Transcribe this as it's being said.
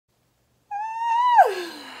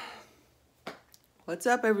What's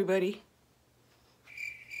up, everybody?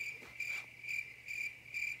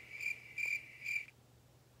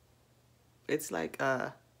 It's like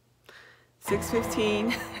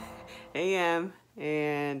 6:15 a.m.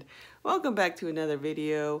 and welcome back to another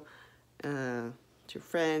video. It's your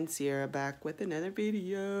friend Sierra back with another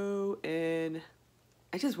video, and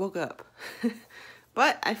I just woke up.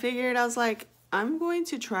 But I figured, I was like, I'm going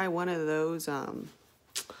to try one of those a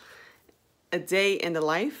day in the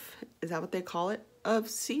life, is that what they call it, of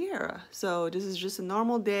Sierra. So this is just a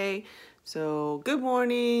normal day. So good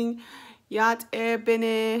morning, Yat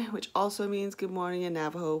Ebene, which also means good morning in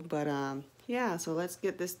Navajo. But yeah, so let's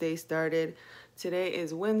get this day started. Today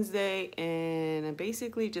is Wednesday, and I'm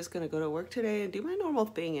basically just gonna go to work today and do my normal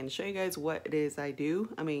thing and show you guys what it is I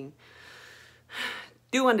do. I mean,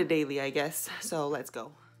 do on the daily, I guess. So let's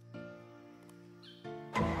go.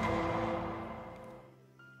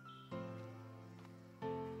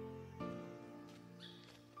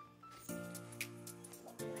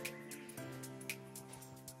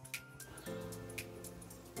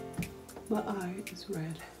 My eye is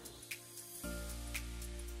red.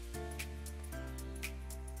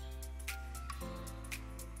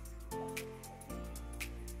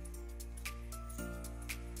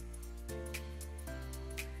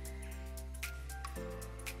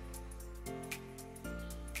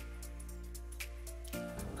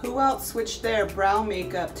 Who else switched their brow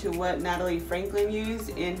makeup to what Natalie Franklin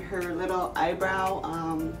used in her little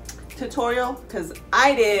eyebrow tutorial? Because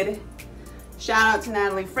I did. Shout out to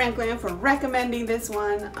Natalie Franklin for recommending this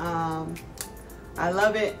one. I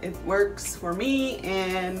love it. It works for me,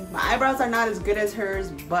 and my eyebrows are not as good as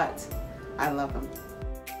hers, but I love them.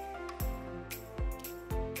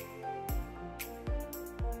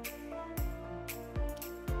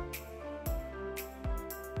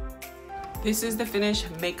 This is the finished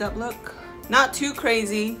makeup look. Not too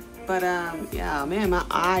crazy, but yeah, man, my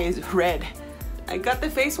eye is red. I got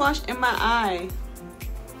the face wash in my eye.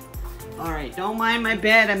 All right, don't mind my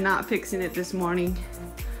bed. I'm not fixing it this morning.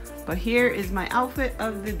 But here is my outfit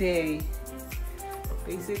of the day.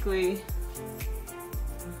 Basically,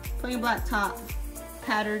 plain black top,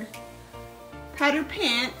 patterned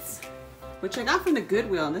pants, which I got from the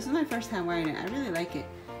Goodwill. And this is my first time wearing it. I really like it.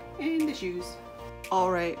 And the shoes.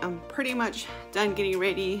 All right, I'm pretty much done getting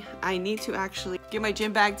ready. I need to actually get my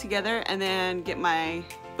gym bag together and then get my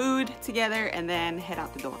food together and then head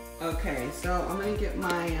out the door. Okay, so I'm gonna get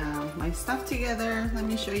my my stuff together. Let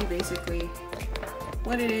me show you basically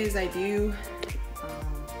what it is I do.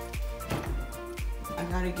 I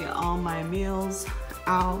gotta get all my meals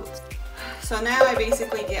out. So now I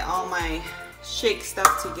basically get all my shake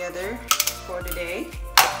stuff together for today.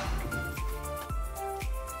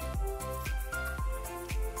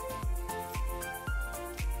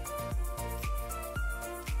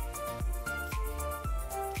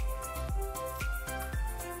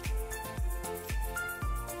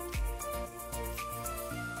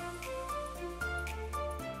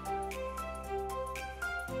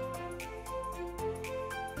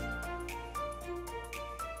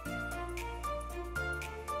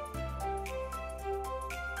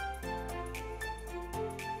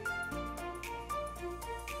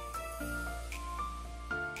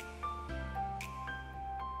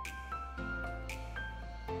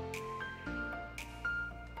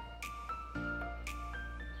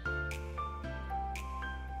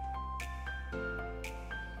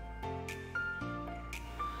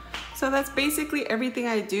 So that's basically everything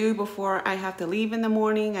I do before I have to leave in the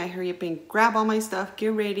morning. I hurry up and grab all my stuff,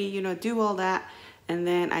 get ready, you know, do all that. And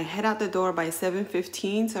then I head out the door by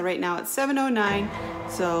 7:15. So right now it's 7:09.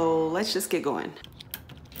 So let's just get going.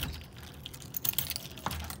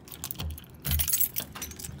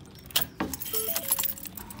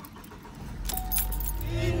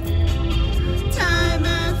 Time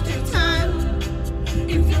after time.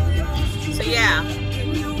 So yeah.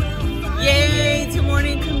 Yay to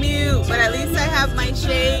morning commute, but at least I have my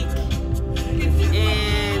shake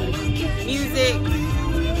and music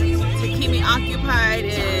to keep me occupied,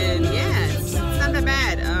 and yeah, it's not that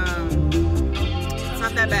bad. It's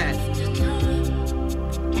not that bad.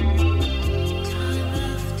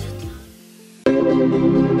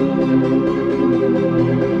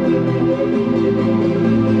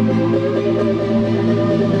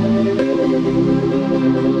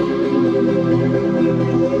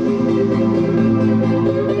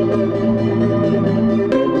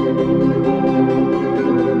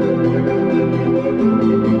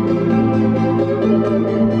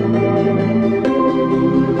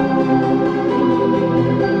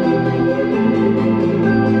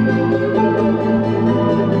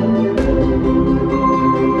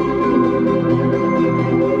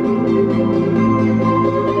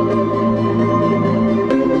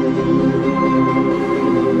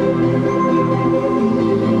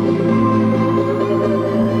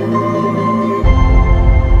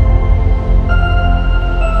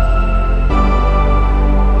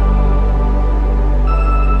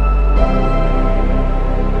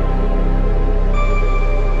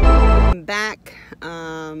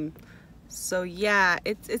 So yeah,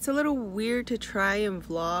 it's a little weird to try and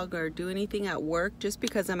vlog or do anything at work just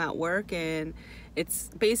because I'm at work, and it's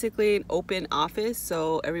basically an open office,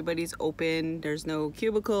 so everybody's open. There's no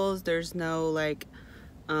cubicles, there's no like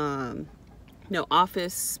no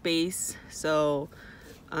office space. So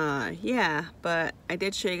yeah, but I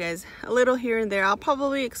did show you guys a little here and there. I'll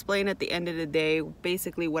probably explain at the end of the day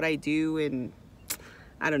basically what I do and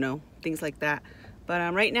I don't know, things like that.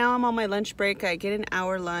 But right now I'm on my lunch break. I get an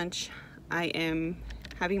hour lunch. I am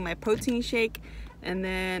having my protein shake, and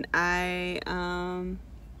then I'm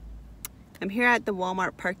here at the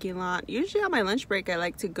Walmart parking lot. Usually on my lunch break I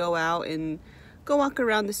like to go out and go walk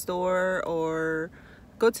around the store or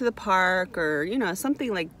go to the park, or you know,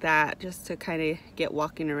 something like that, just to kind of get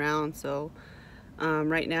walking around. So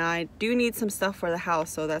right now I do need some stuff for the house,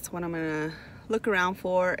 so that's what I'm gonna look around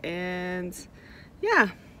for. And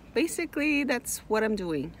yeah, basically that's what I'm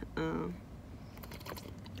doing.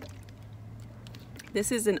 This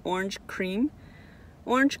is an orange cream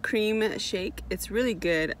shake. It's really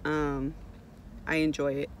good. I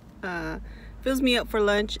enjoy it. Fills me up for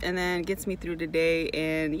lunch and then gets me through the day.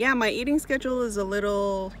 And yeah, my eating schedule is a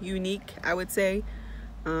little unique, I would say.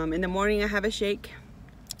 In the morning I have a shake.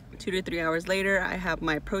 2 to 3 hours later I have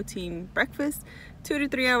my protein breakfast. 2 to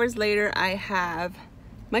 3 hours later I have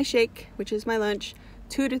my shake, which is my lunch.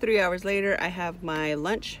 2 to 3 hours later I have my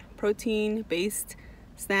lunch protein based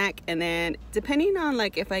snack, and then depending on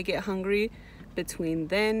like if I get hungry between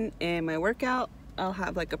then and my workout, I'll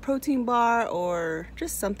have like a protein bar or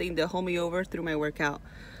just something to hold me over through my workout.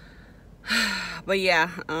 But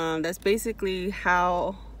yeah, that's basically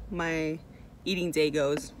how my eating day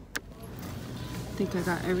goes. I think I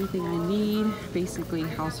got everything I need, basically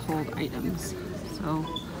household items. So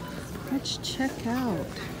let's check out.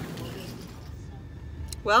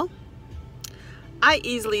 Well, I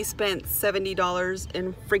easily spent $70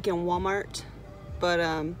 in freaking Walmart, but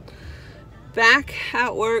back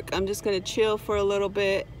at work, I'm just gonna chill for a little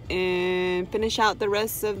bit and finish out the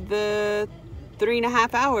rest of the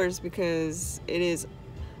 3.5 hours, because it is,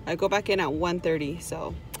 I go back in at 1:30.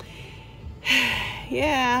 So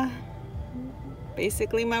yeah,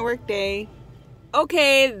 basically my work day.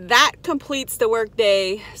 Okay, that completes the work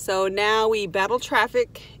day. So now we battle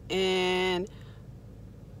traffic and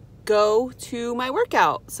go to my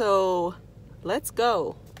workout. So let's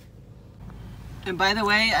go. And by the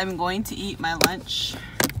way, I'm going to eat my lunch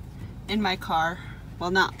in my car.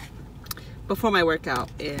 Well, not before my workout,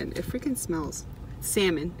 and it freaking smells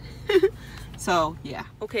salmon. So yeah.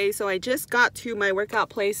 Okay, so I just got to my workout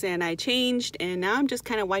place and I changed, and now I'm just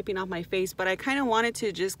kind of wiping off my face, but I kind of wanted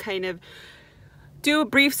to just kind of do a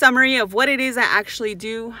brief summary of what it is I actually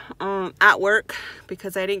do at work,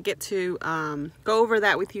 because I didn't get to go over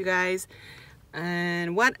that with you guys.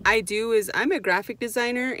 And what I do is I'm a graphic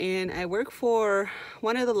designer, and I work for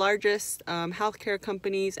one of the largest healthcare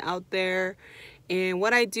companies out there. And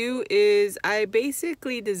what I do is I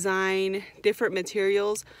basically design different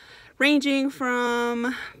materials, ranging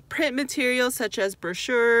from print materials such as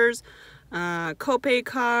brochures, copay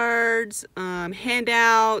cards,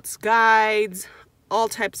 handouts, guides, all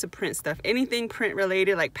types of print stuff. Anything print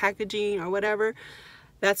related, like packaging or whatever,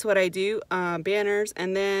 that's what I do. Banners.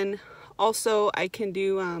 And then also I can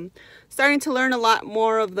do, starting to learn a lot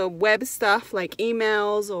more of the web stuff, like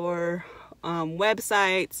emails or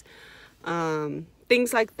websites,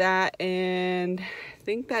 things like that. And I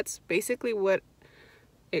think that's basically what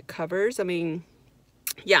it covers. I mean,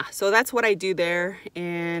 yeah, so that's what I do there.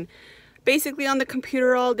 And basically on the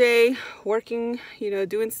computer all day, working, you know,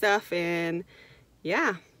 doing stuff. And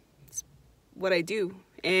yeah, it's what I do.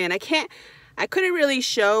 And I couldn't really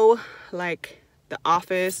show like the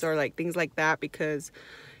office or like things like that, because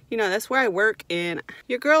you know, that's where I work, and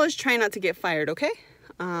your girl is trying not to get fired, okay?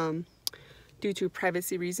 Due to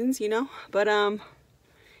privacy reasons, you know. But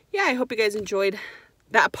yeah, I hope you guys enjoyed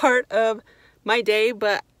that part of my day.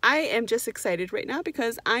 But I am just excited right now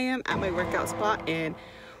because I am at my workout spot and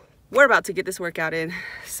we're about to get this workout in.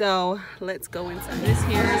 So let's go inside. This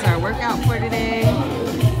here is our workout for today.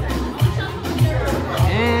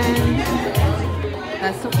 And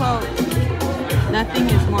that's the quote. Nothing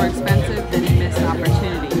is more expensive than a missed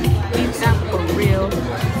opportunity. Ain't that for real?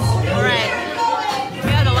 All right, we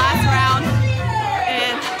have the last round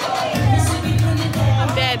and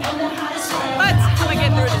I'm dead. But I'm gonna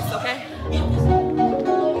get through this, okay?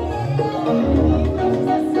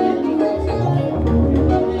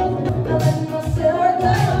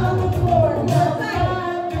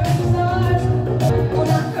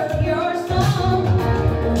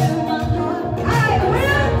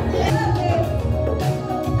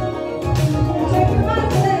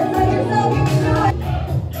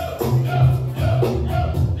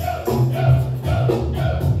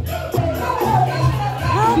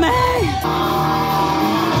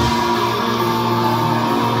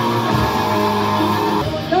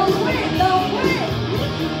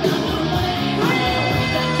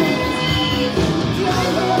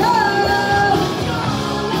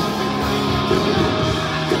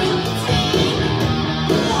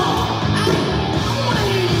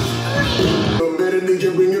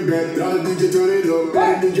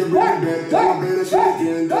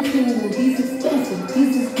 These expensive,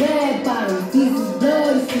 these is bad bottles, these is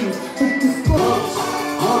blood shoes. Hit the score.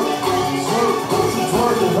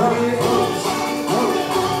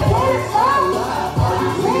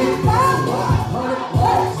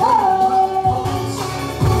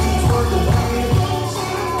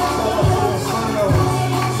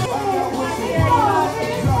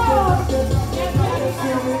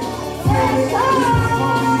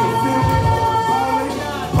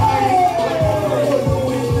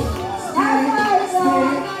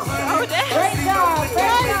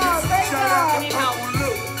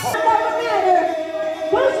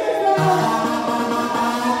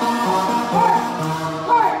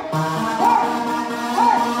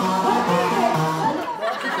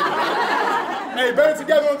 Hey, better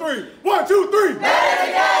together on three. 1, 2, 3. Better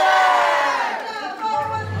together!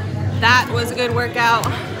 That was a good workout.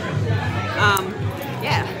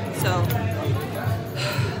 Yeah, so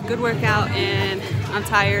good workout, and I'm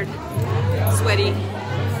tired, sweaty,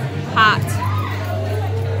 hot,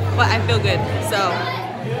 but I feel good. So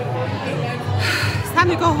it's time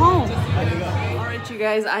to go home. All right, you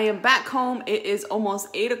guys, I am back home. It is almost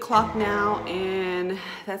 8 o'clock now, and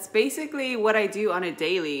that's basically what I do on a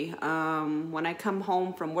daily. When I come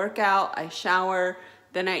home from workout, I shower,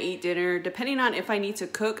 then I eat dinner. Depending on if I need to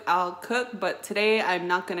cook, I'll cook, but today I'm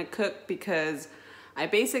not gonna cook because I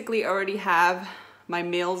basically already have my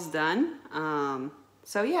meals done.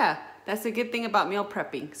 So yeah, that's the good thing about meal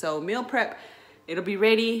prepping. So meal prep, it'll be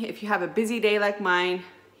ready. If you have a busy day like mine,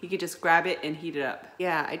 you could just grab it and heat it up.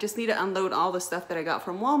 Yeah, I just need to unload all the stuff that I got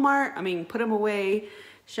from Walmart. I mean, put them away,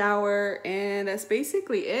 shower, and that's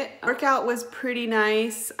basically it. Workout was pretty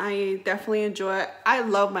nice. I definitely enjoy it. I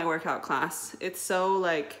love my workout class. It's so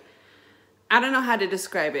like, I don't know how to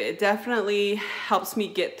describe it. It definitely helps me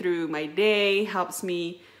get through my day, helps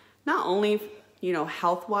me not only, you know,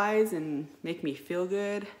 health-wise and make me feel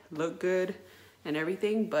good, look good and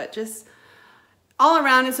everything, but just all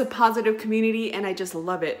around it's a positive community, and I just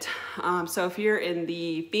love it. So if you're in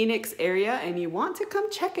the Phoenix area and you want to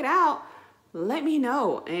come check it out, let me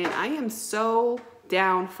know. And I am so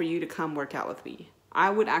down for you to come work out with me.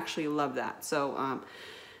 I would actually love that. So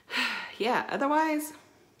yeah, otherwise,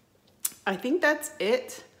 I think that's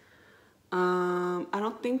it. I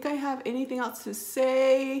don't think I have anything else to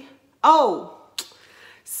say. Oh,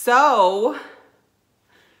 so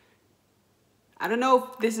I don't know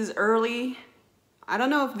if this is early. I don't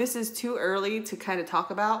know if this is too early to kind of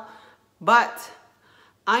talk about, but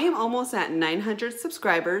I am almost at 900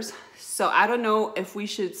 subscribers. So I don't know if we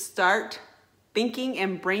should start thinking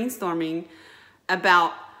and brainstorming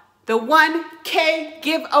about the 1K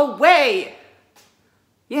giveaway.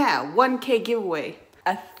 Yeah, 1K giveaway,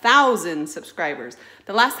 1,000 subscribers.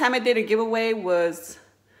 The last time I did a giveaway was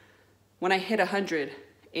when I hit 100,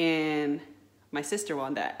 and my sister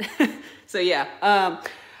won that. So yeah,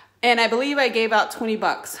 and I believe I gave out 20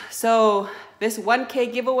 bucks. So this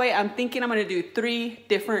 1K giveaway, I'm thinking I'm gonna do 3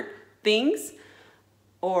 different things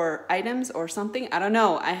or items or something. I don't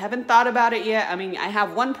know. I haven't thought about it yet. I mean, I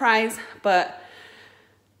have one prize, but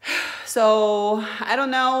so I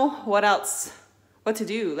don't know what else, what to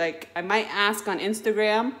do. Like, I might ask on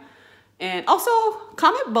Instagram, and also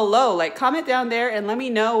comment below, like comment down there and let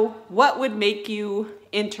me know what would make you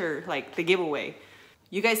enter like the giveaway.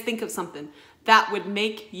 You guys think of something that would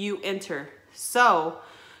make you enter. So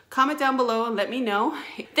comment down below and let me know.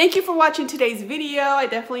 Thank you for watching today's video. I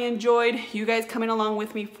definitely enjoyed you guys coming along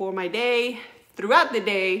with me for my day, throughout the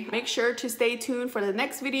day. Make sure to stay tuned for the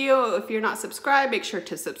next video. If you're not subscribed, make sure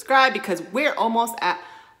to subscribe because we're almost at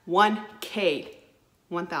 1K,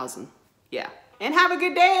 1,000. Yeah. And have a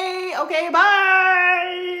good day. Okay,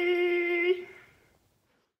 bye.